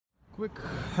Quick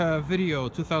video,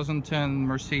 2010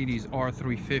 Mercedes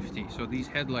R350. So these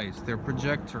headlights, they're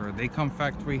projector, they come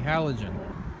factory halogen.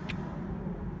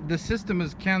 The system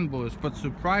is CAN bus, but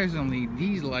surprisingly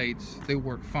these lights, they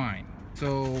work fine.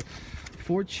 So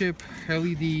 4-chip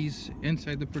LEDs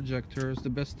inside the projector is the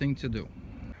best thing to do.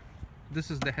 This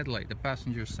is the headlight, the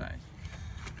passenger side.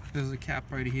 There's a cap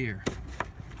right here.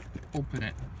 Open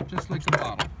it, just like a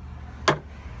bottle.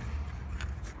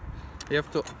 You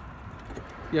have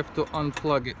to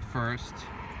unplug it first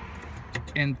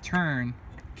and turn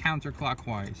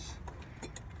counterclockwise.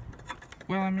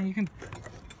 Well, I mean,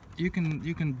 you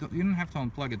don't have to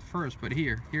unplug it first, but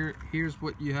here's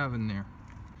what you have in there.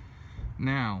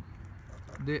 Now,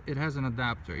 it has an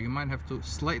adapter. You might have to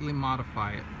slightly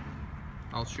modify it.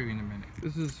 I'll show you in a minute.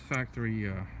 This is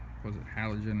factory, was it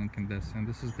halogen and incandescent?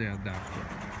 This is the adapter.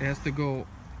 It has to go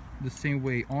the same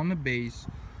way on the base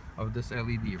of this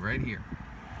LED right here.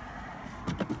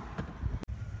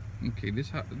 Okay,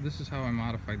 this is how I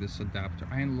modify this adapter.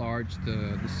 I enlarged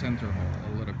the center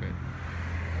hole a little bit.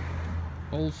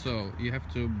 Also, you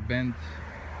have to bend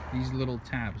these little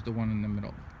tabs, the one in the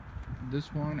middle,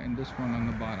 this one and this one on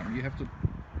the bottom. You have to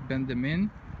bend them in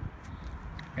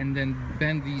and then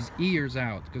bend these ears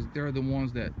out, because they're the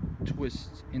ones that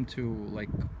twist into like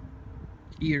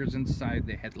ears inside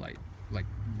the headlight, like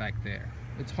back there.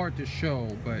 It's hard to show,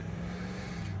 but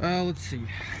let's see.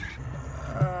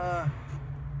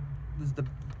 This is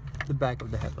the back of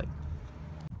the headlight.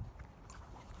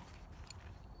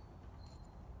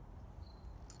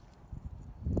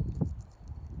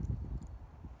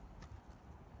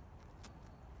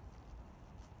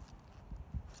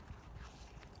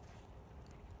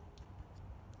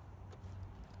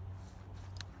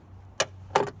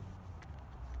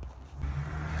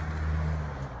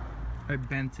 I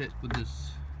bent it with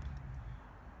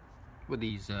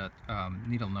these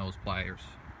needle nose pliers.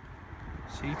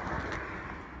 See?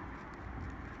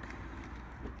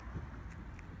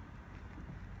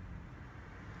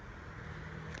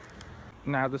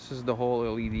 Now this is the whole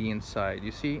LED inside.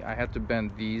 You see, I had to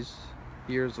bend these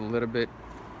ears a little bit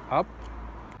up.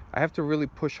 I have to really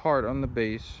push hard on the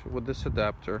base with this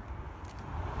adapter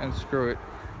and screw it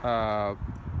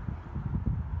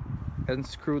and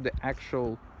screw the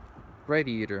actual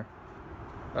radiator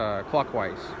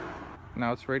clockwise.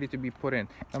 Now it's ready to be put in.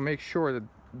 Now make sure that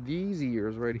these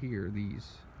ears right here,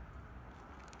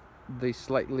 they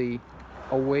slightly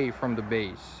away from the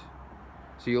base,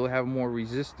 so you'll have more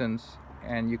resistance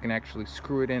and you can actually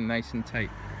screw it in nice and tight.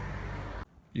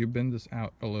 You bend this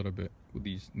out a little bit with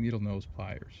these needle nose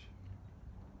pliers.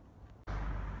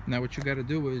 Now what you got to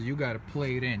do is you got to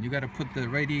play it in. You got to put the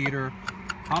radiator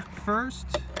up first,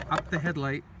 up the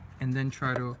headlight, and then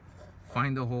try to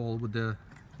find the hole with the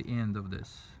end of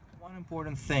this. One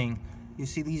important thing, you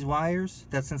see these wires?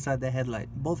 That's inside the headlight.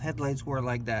 Both headlights were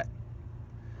like that.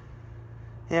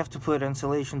 You have to put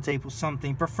insulation tape or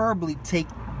something, preferably take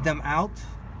them out.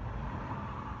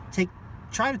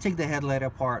 Try to take the headlight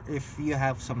apart if you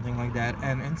have something like that,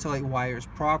 and insulate wires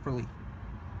properly.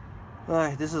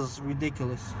 This is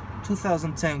ridiculous.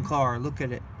 2010 car, look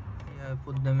at it. Yeah,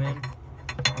 put them in.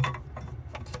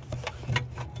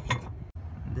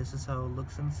 This is how it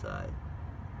looks inside.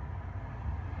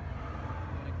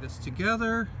 Like this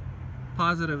together.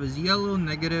 Positive is yellow,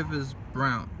 negative is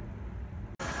brown.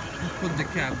 Put the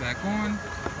cap back on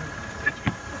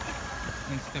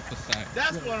and step aside.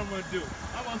 That's what I'm gonna do.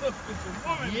 I'm gonna look at the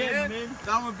woman, man.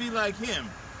 I'm gonna be like him.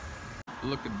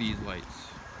 Look at these lights.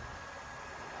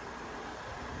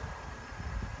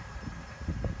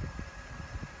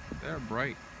 They're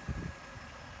bright.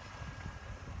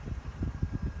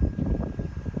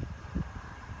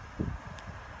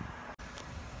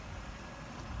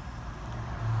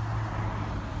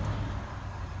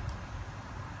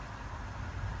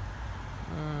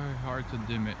 Hard to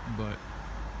dim it, but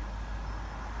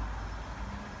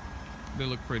they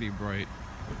look pretty bright.